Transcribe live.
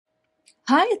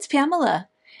Hi, it's Pamela.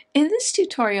 In this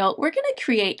tutorial, we're going to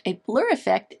create a blur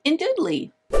effect in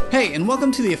Doodly. Hey, and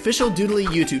welcome to the official Doodly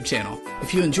YouTube channel.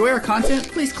 If you enjoy our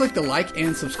content, please click the like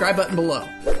and subscribe button below.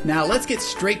 Now let's get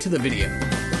straight to the video.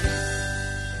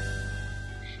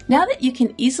 Now that you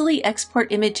can easily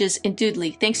export images in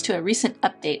Doodly thanks to a recent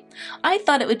update, I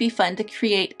thought it would be fun to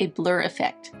create a blur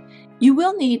effect. You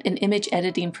will need an image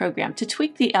editing program to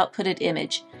tweak the outputted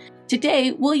image.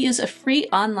 Today, we'll use a free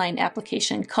online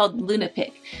application called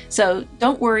LunaPic, so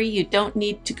don't worry, you don't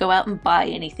need to go out and buy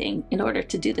anything in order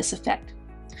to do this effect.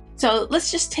 So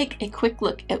let's just take a quick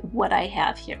look at what I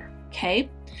have here, okay?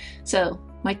 So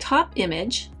my top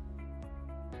image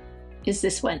is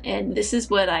this one, and this is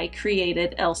what I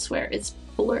created elsewhere. It's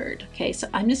blurred, okay? So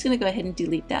I'm just gonna go ahead and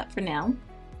delete that for now.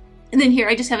 And then here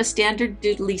I just have a standard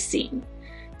Doodly scene.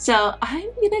 So I'm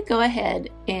gonna go ahead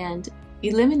and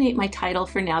eliminate my title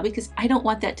for now because I don't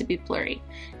want that to be blurry.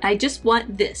 I just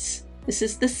want this. This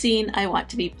is the scene I want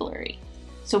to be blurry.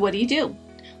 So what do?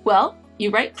 Well,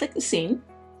 you right click the scene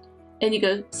and you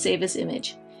go save as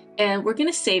image. And we're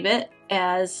gonna save it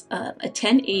as a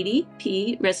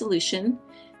 1080p resolution,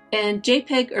 and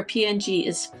JPEG or PNG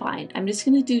is fine. I'm just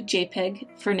gonna do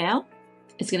JPEG for now.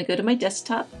 It's gonna go to my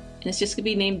desktop and it's just gonna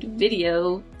be named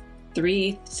video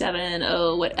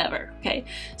 370 whatever, okay?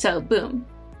 So boom.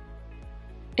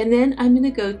 And then I'm going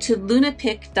to go to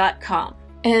lunapic.com.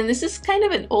 And this is kind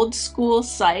of an old school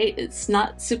site. It's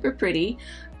not super pretty,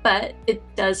 but it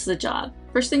does the job.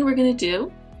 First thing we're going to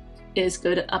do is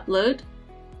go to upload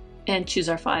and choose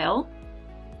our file.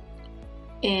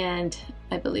 And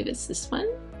I believe it's this one.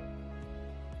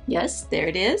 Yes, there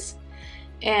it is.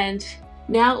 And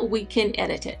now we can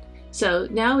edit it. So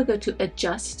now we go to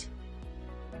adjust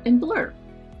and blur.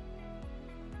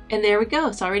 And there we go,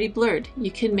 it's already blurred.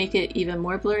 You can make it even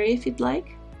more blurry if you'd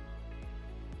like,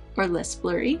 or less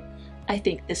blurry. I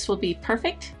think this will be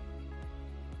perfect.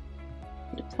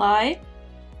 Hit apply.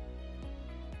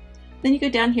 Then you go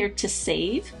down here to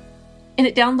save, and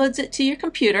it downloads it to your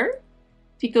computer.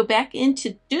 If you go back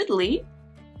into Doodly,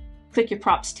 click your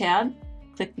props tab,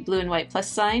 click the blue and white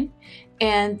plus sign,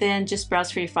 and then just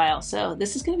browse for your file. So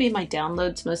this is gonna be my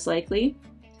downloads most likely.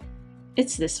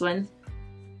 It's this one.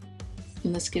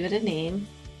 And let's give it a name.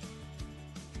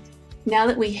 Now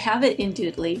that we have it in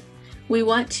Doodly, we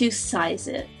want to size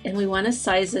it, and we want to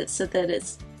size it so that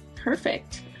it's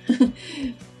perfect.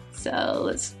 So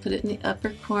let's put it in the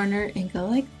upper corner and go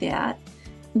like that.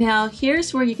 Now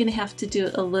here's where you're going to have to do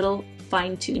a little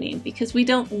fine tuning because we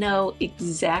don't know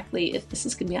exactly if this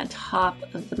is going to be on top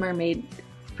of the mermaid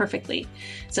perfectly.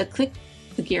 So click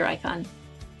the gear icon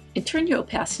and turn your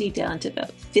opacity down to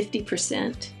about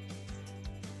 50%.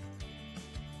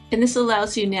 And this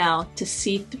allows you now to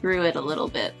see through it a little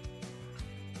bit.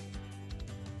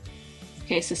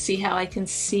 Okay, so see how I can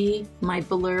see my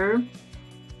blur?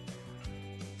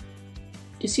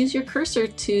 Just use your cursor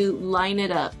to line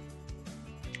it up.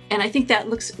 And I think that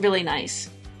looks really nice.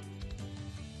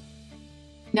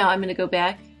 Now I'm gonna go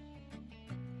back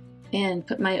and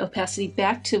put my opacity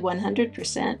back to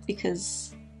 100%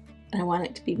 because I want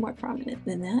it to be more prominent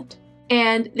than that.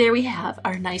 And there we have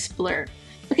our nice blur.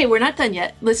 Okay, we're not done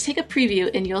yet. Let's take a preview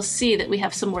and you'll see that we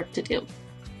have some work to do.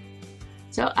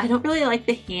 So I don't really like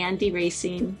the hand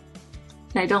erasing.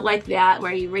 And I don't like that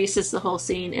where he erases the whole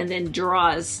scene and then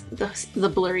draws the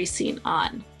blurry scene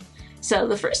on. So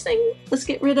the first thing, let's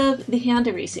get rid of the hand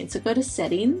erasing. So go to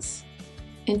settings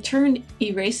and turn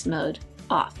erase mode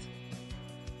off.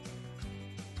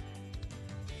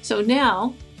 So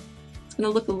now it's gonna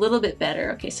look a little bit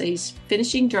better. Okay, so he's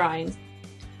finishing drawing,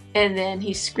 and then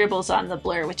he scribbles on the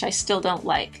blur, which I still don't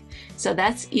like. So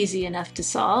that's easy enough to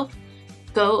solve.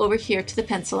 Go over here to the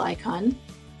pencil icon,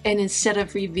 and instead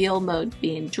of reveal mode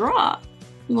being draw,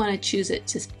 we want to choose it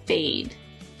to fade.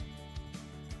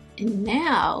 And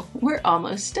now we're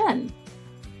almost done.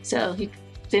 So he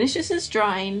finishes his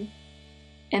drawing,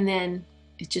 and then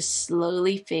it just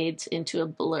slowly fades into a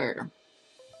blur.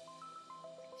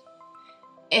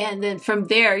 And then from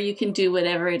there, you can do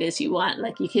whatever it is you want.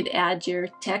 Like you could add your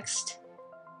text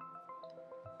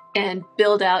and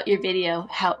build out your video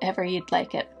however you'd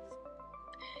like it.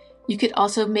 You could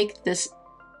also make this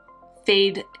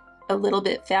fade a little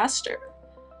bit faster.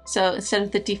 So instead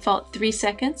of the default 3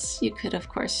 seconds, you could of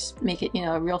course make it,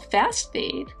 a real fast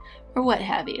fade or what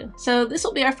have you. So this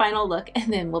will be our final look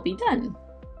and then we'll be done.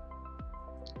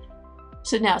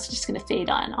 So now it's just gonna fade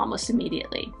on almost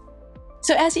immediately.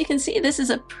 So as you can see, this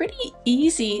is a pretty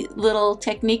easy little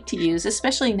technique to use,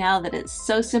 especially now that it's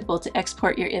so simple to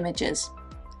export your images.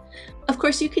 Of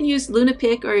course, you can use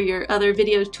LunaPic or your other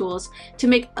video tools to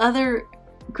make other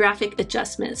graphic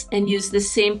adjustments and use the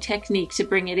same technique to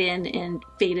bring it in and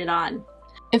fade it on.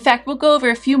 In fact, we'll go over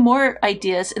a few more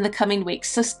ideas in the coming weeks,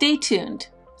 so stay tuned.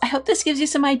 I hope this gives you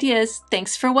some ideas.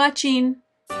 Thanks for watching.